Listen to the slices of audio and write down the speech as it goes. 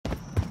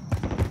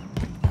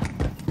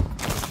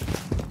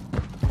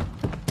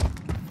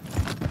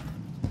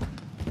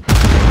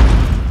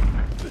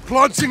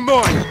Planting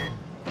mine!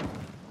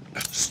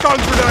 Stun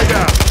grenade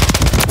out!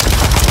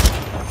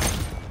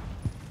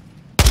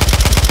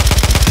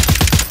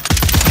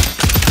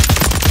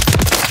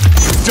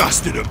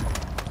 Dusted him!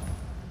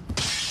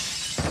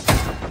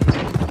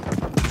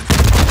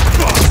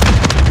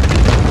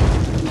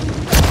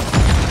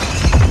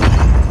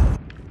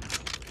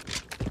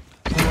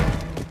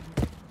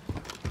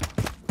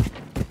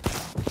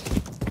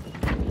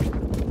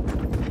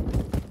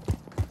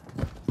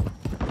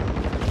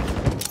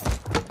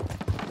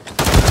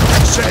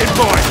 Set in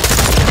mine!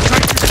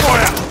 Take your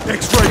fire!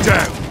 X-ray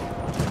down!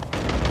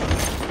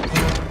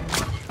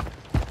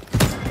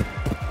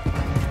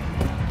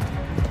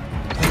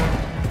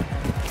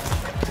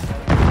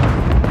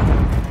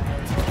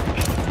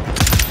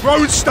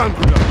 Throwing stun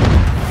grenade!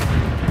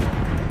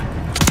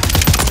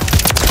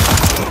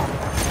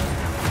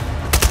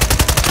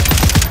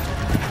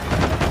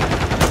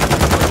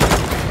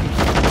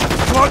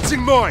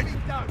 Planting mine!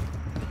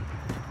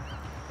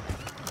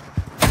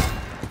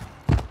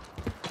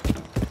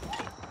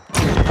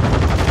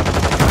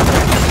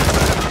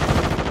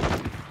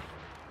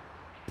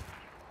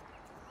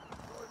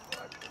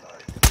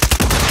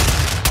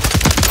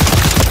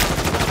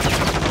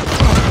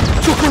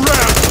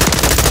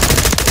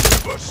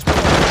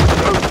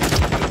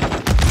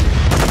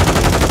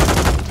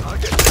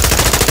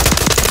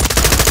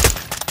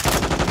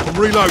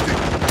 Reloading.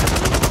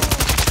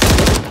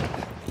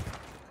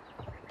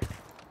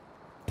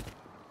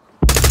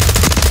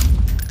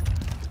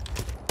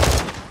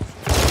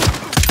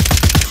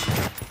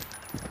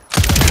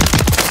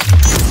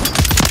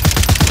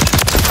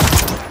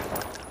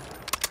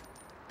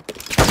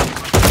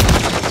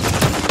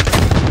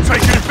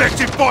 Taking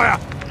effective fire.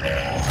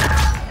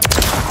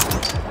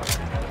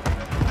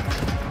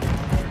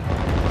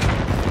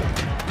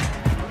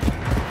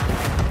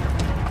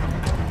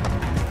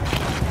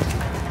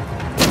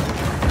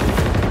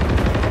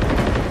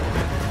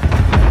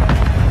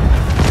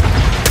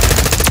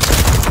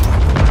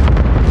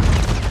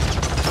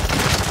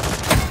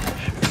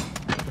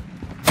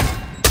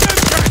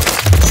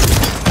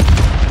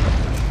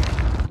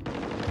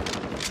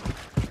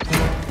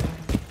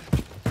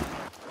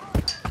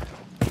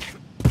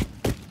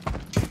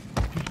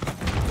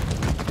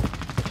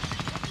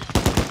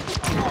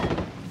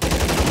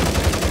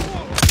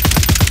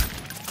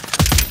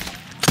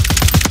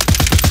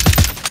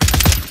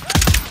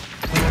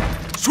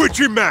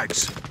 Switching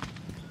mags!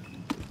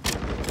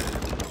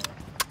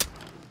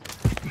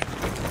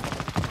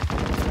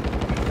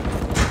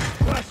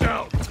 Flash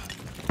out!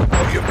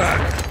 Oh, you're back!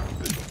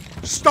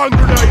 Stun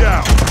grenade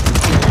out!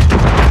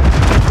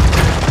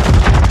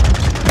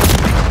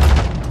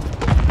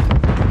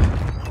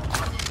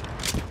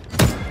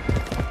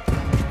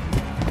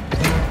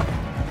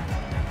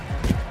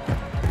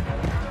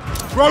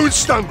 Throwing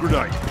stun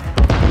grenade!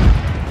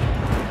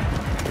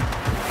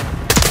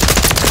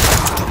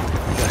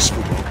 That's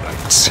for my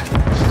mates.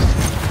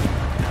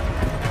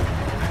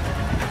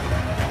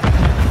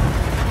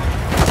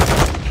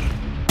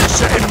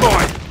 Set in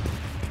mine!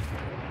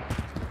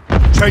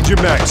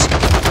 Changing mags.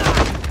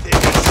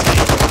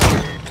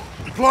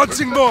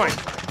 Planting mine!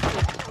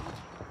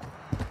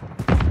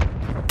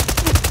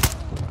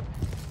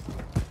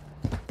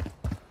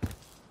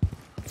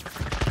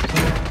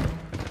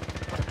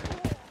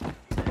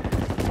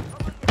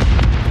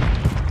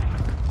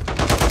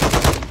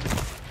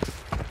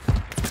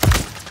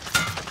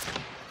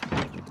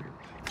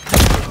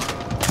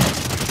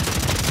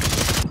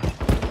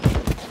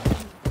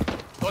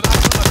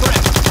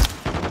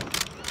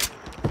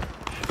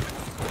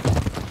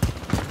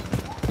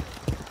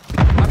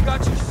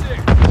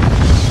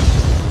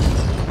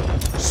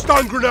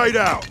 Stun grenade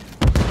out!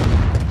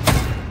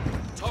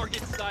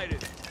 Target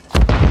sighted.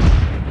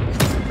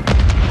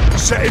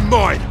 Set in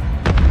mine!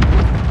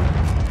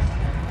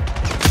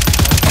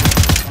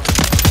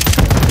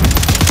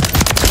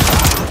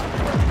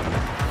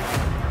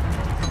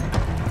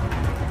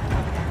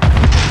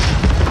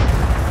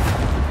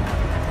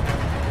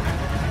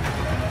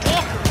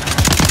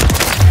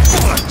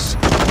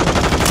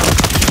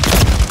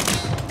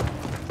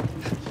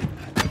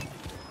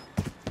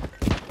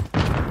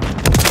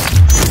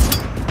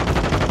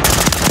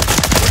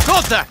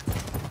 Contact!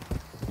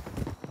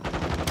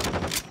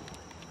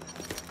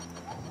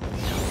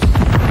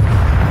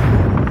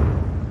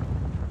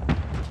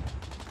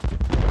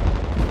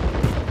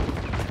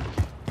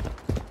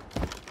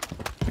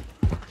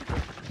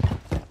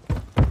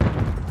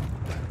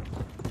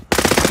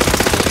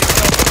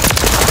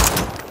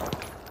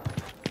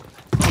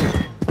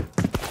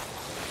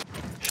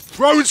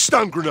 Throwing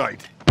stun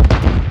grenade!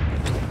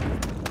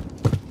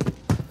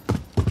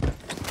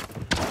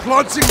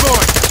 Planting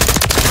mine!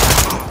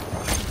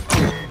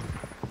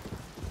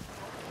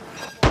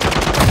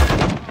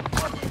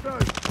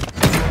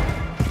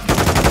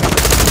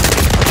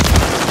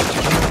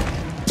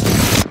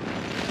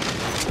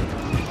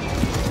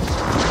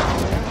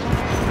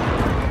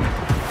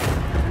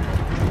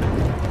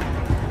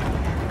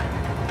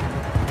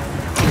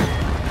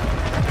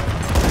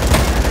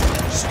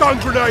 Stun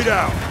grenade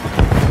out!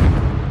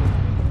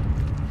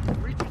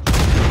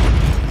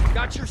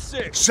 Watch your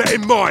six.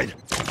 Setting mine.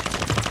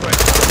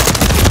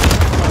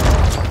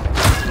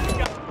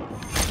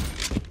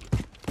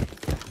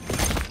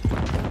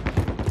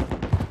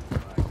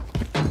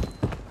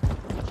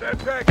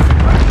 Stand back.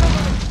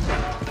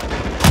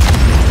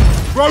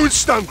 Throwing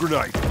stun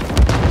grenade.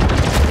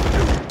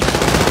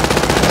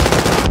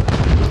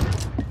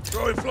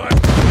 Throwing flash.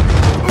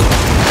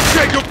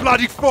 Check your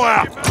bloody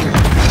fire.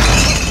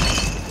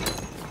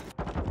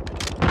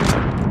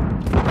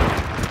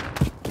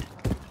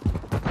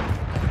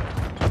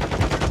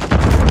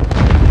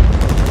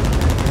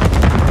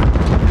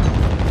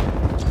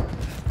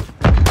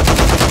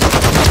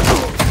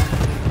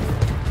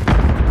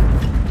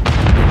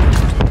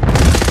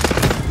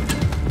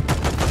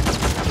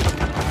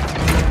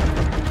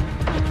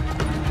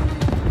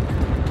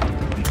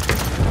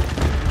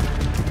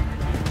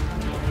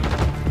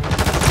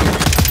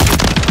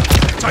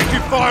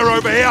 Taking fire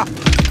over here.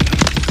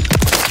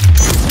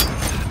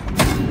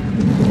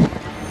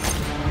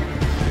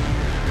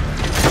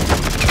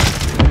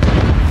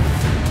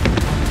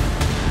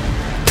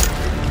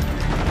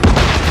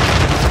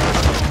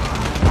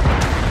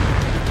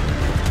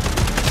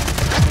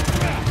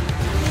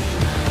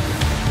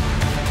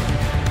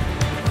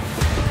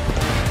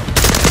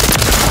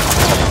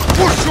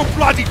 Push your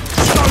bloody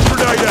stun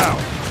grenade out.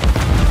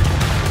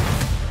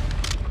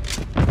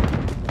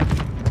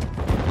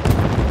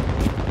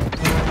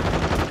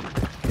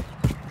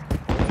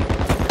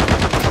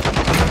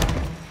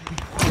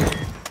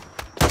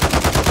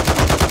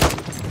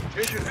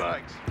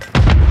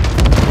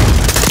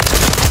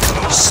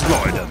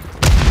 Slide them.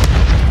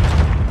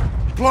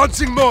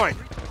 Planting mine.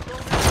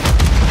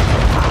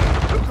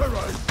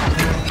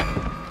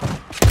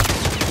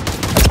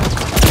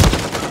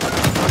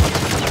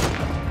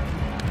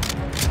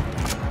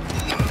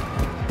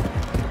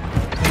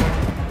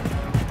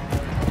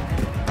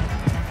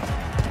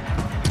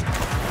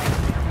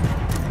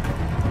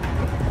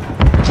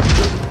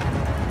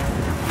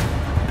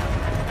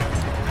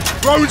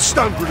 Throwing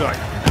stun grenade.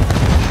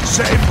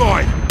 Setting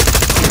mine.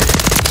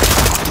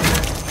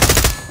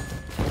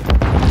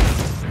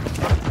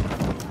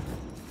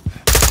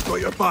 Got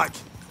your back.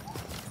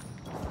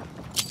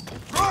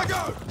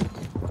 Drago!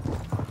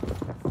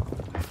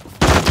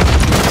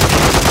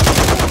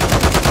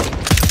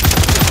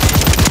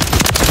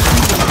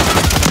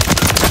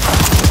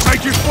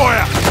 Taking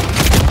fire!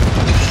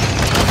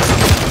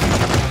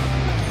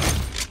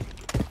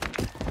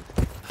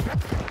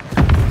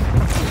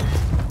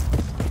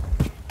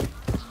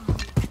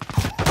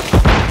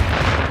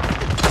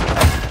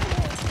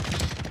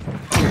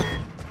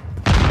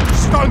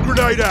 Stun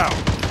grenade out!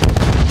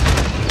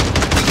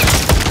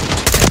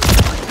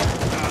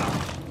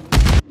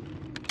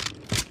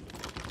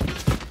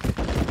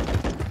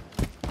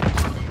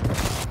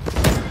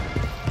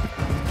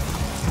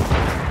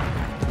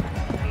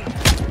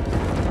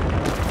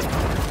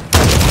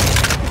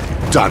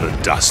 Done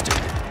and dusted.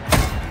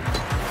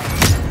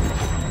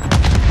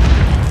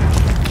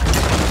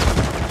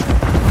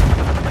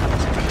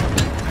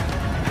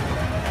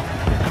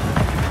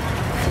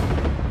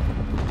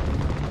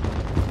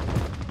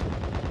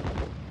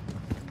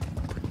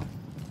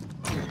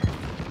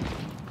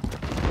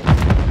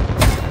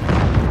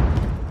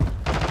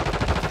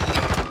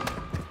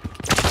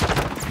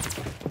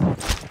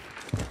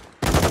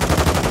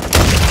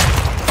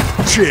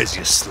 Cheers,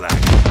 you slack.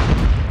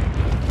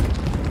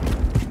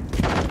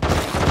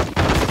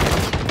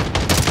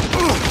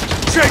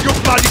 Check your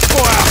bloody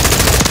fire!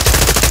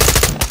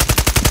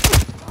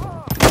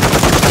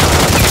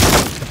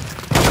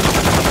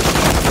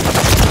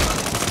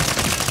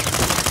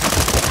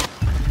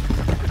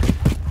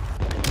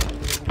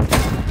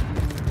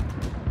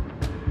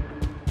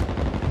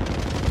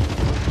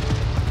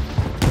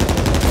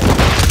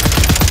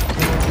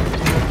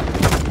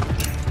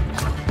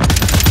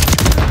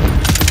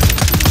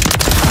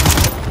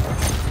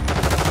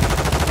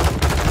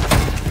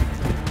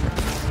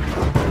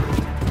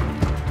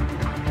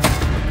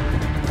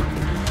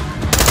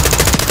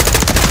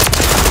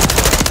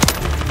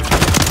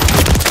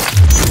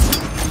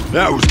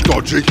 That was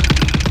dodgy.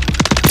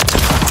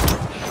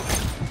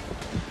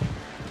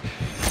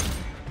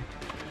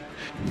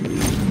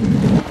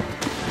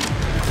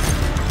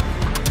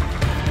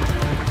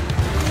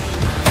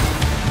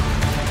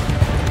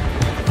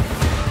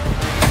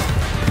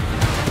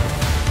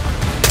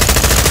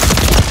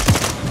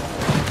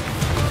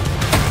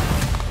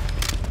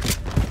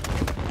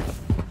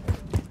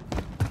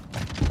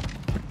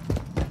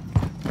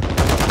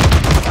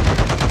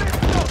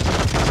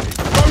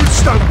 Throwing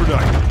stun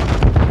grenade.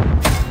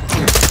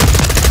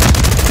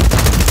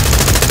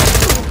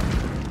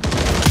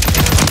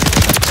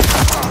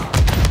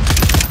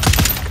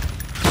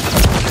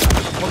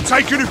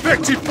 Take an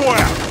effective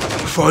fire!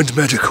 Find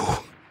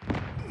medical.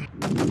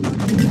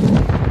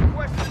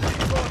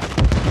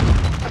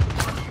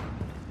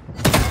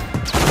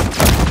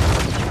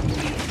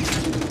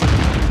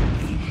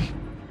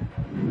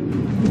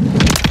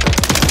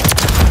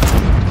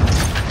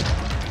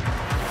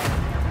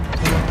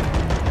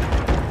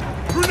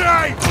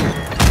 Grenade!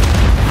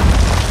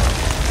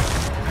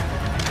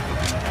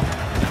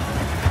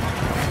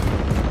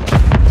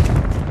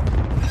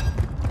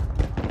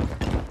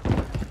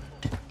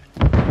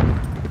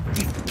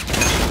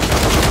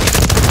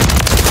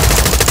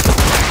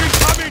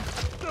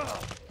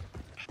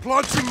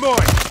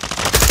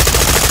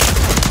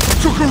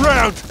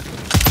 ground!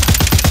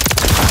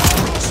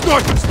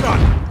 Sniper's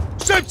done!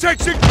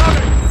 Semtex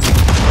incoming!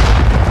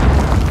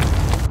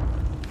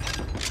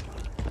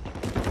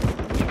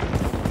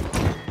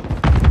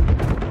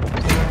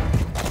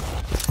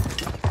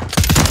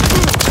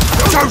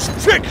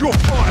 Toast, check your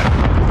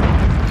fire!